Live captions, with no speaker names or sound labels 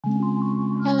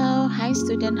Hi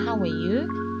student, how are you?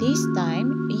 This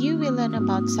time, you will learn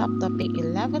about subtopic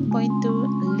 11.2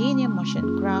 linear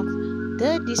motion graph,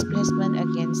 the displacement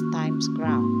against times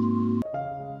graph.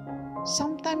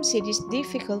 Sometimes it is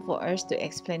difficult for us to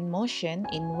explain motion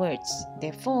in words.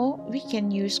 Therefore, we can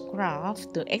use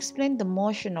graph to explain the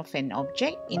motion of an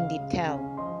object in detail.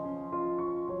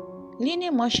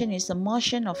 Linear motion is the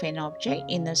motion of an object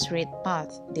in a straight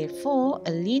path. Therefore,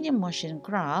 a linear motion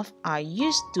graph are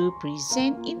used to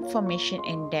present information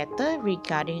and data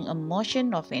regarding a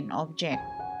motion of an object.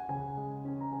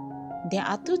 There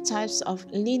are two types of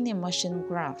linear motion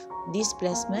graph: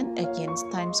 displacement against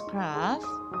times graph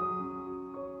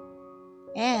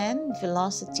and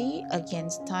velocity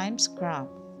against times graph.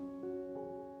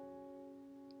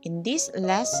 In this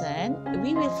lesson,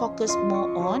 we will focus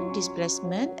more on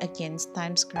displacement against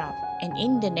times graph. And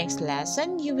in the next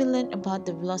lesson, you will learn about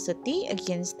the velocity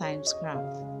against times graph.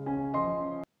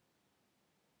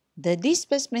 The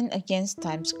displacement against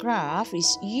times graph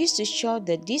is used to show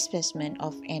the displacement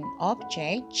of an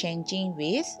object changing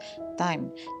with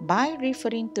time. By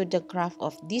referring to the graph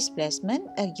of displacement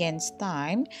against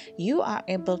time, you are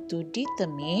able to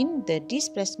determine the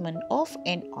displacement of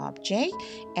an object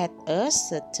at a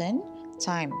certain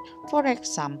time. For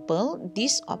example,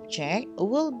 this object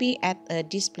will be at a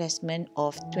displacement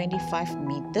of 25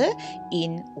 meters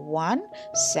in 1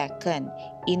 second.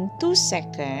 In 2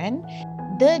 seconds,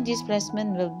 the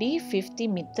displacement will be 50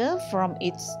 meters from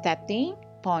its starting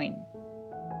point.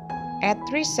 At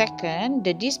 3 seconds,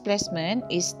 the displacement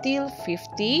is still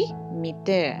 50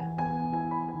 meters.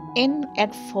 And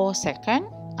at 4 seconds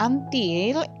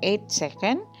until 8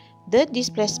 seconds, the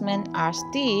displacement are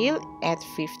still at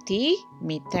 50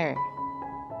 meters.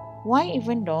 Why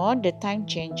even though the time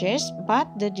changes, but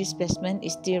the displacement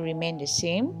still remain the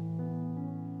same?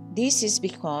 This is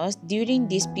because during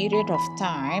this period of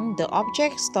time, the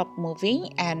object stops moving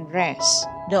and rests.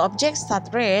 The object starts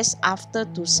rest after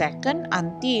 2 seconds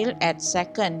until 8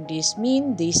 seconds. This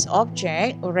means this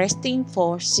object resting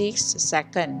for 6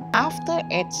 seconds. After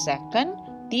 8 seconds,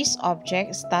 this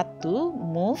object starts to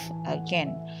move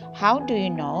again. How do you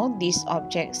know this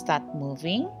object starts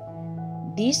moving?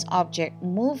 This object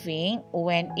moving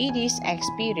when it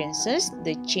experiences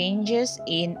the changes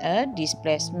in a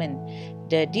displacement.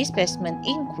 The displacement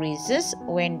increases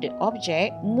when the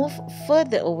object moves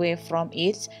further away from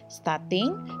its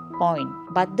starting point.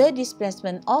 But the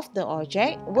displacement of the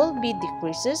object will be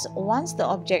decreases once the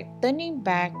object turning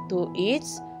back to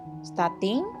its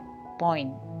starting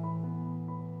point.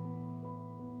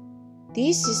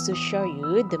 This is to show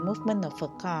you the movement of a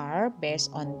car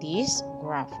based on this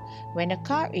graph. When a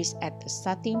car is at the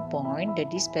starting point, the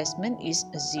displacement is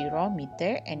 0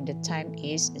 meter and the time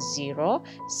is 0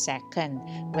 second.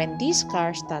 When this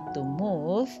car starts to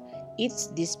move,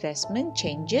 its displacement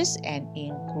changes and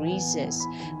increases.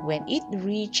 When it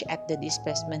reaches at the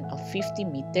displacement of 50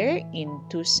 meter in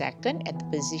 2 seconds at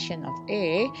the position of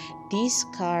A, this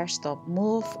car stops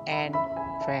move and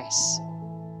rests.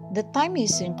 The time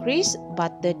is increased,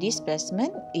 but the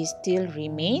displacement is still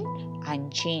remain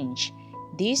unchanged.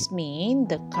 This means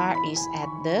the car is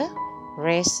at the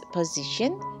rest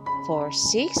position for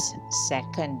 6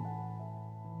 seconds.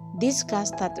 This car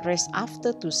starts rest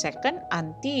after 2 seconds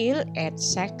until 8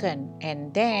 seconds,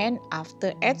 and then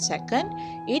after 8 seconds,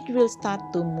 it will start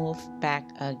to move back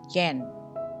again.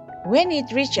 When it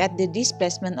reaches at the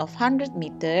displacement of 100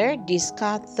 meters, this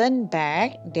car turns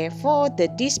back. Therefore, the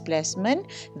displacement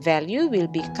value will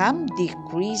become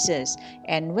decreases.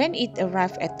 And when it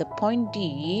arrives at the point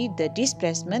D, the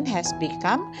displacement has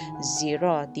become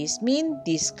 0. This means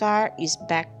this car is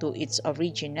back to its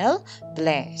original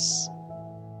place.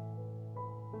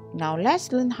 Now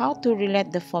let's learn how to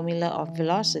relate the formula of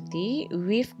velocity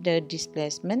with the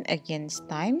displacement against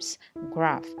times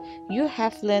graph. You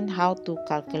have learned how to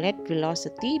calculate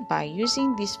velocity by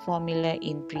using this formula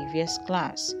in previous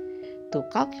class. To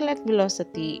calculate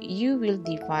velocity, you will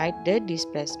divide the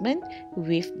displacement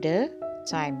with the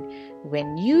time.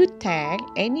 When you take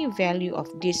any value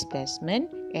of displacement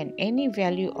and any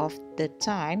value of the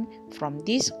time from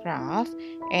this graph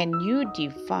and you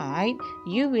divide,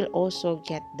 you will also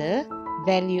get the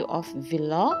value of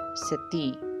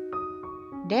velocity.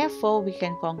 Therefore, we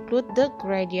can conclude the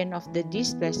gradient of the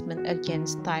displacement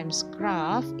against times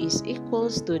graph is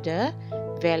equals to the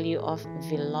value of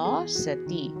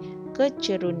velocity.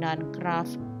 Kecerunan graf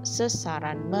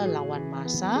sesaran melawan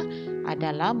massa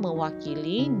adalah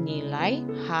mewakili nilai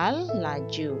hal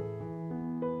laju.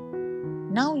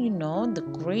 Now you know the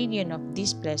gradient of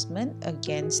displacement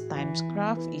against time's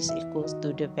graph is equal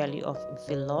to the value of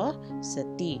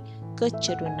velocity.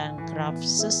 Kecerunan graf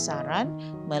sesaran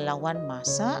melawan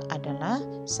massa adalah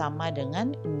sama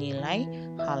dengan nilai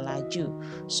hal laju.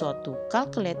 So to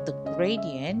calculate the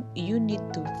gradient, you need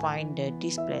to find the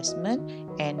displacement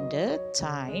and the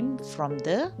time from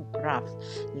the graph.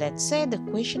 Let's say the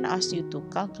question asks you to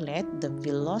calculate the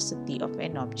velocity of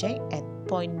an object at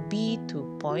point B to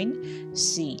point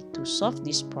C. To solve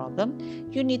this problem,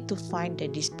 you need to find the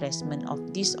displacement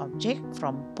of this object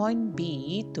from point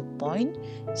B to point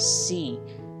C.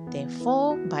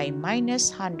 Therefore, by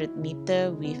minus 100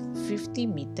 meter with 50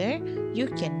 meter, you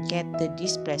can get the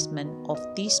displacement of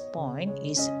this point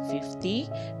is 50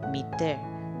 meter.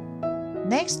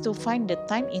 Next, to find the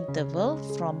time interval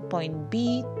from point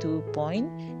B to point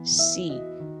C.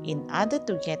 In order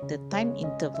to get the time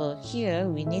interval here,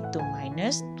 we need to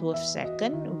minus 12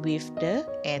 seconds with the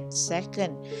 8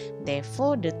 seconds.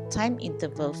 Therefore, the time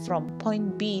interval from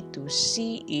point B to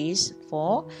C is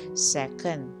 4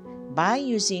 seconds. By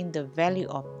using the value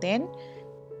of 10,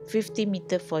 50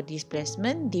 meter for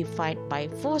displacement divided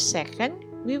by 4 seconds,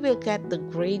 we will get the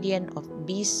gradient of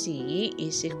BC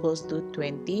is equals to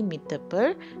 20 meter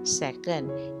per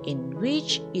second, in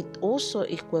which it also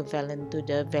equivalent to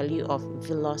the value of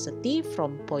velocity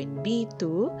from point B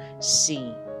to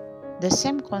C. The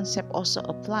same concept also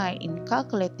apply in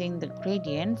calculating the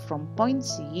gradient from point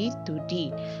C to D,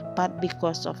 but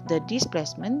because of the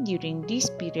displacement during this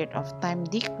period of time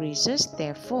decreases,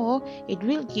 therefore it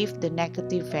will give the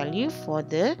negative value for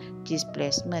the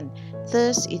displacement.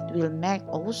 Thus, it will make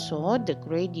also the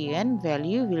gradient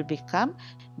value will become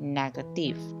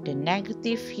negative. The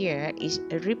negative here is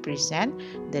represent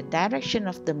the direction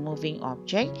of the moving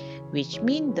object, which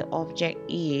means the object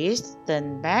is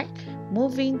turned back,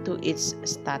 moving to its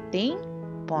starting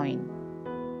point.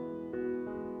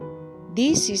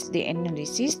 This is the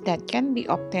analysis that can be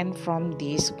obtained from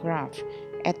this graph.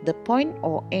 At the point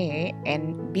OA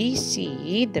and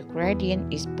BC, the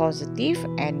gradient is positive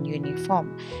and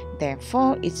uniform.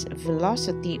 Therefore, its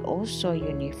velocity also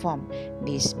uniform.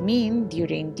 This means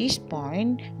during this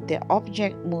point, the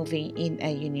object moving in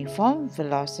a uniform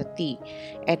velocity.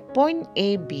 At point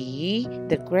AB,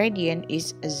 the gradient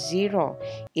is 0.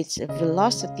 Its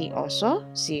velocity also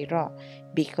 0,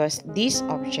 because this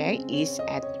object is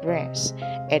at rest.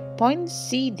 At point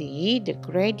CD, the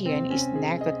gradient is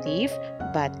negative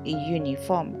but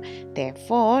uniform.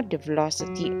 Therefore, the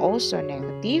velocity also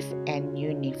negative and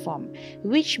uniform,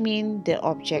 which means the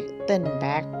object turned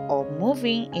back or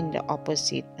moving in the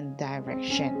opposite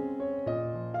direction.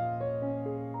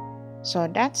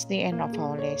 So that's the end of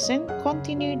our lesson.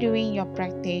 Continue doing your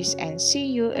practice and see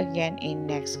you again in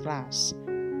next class.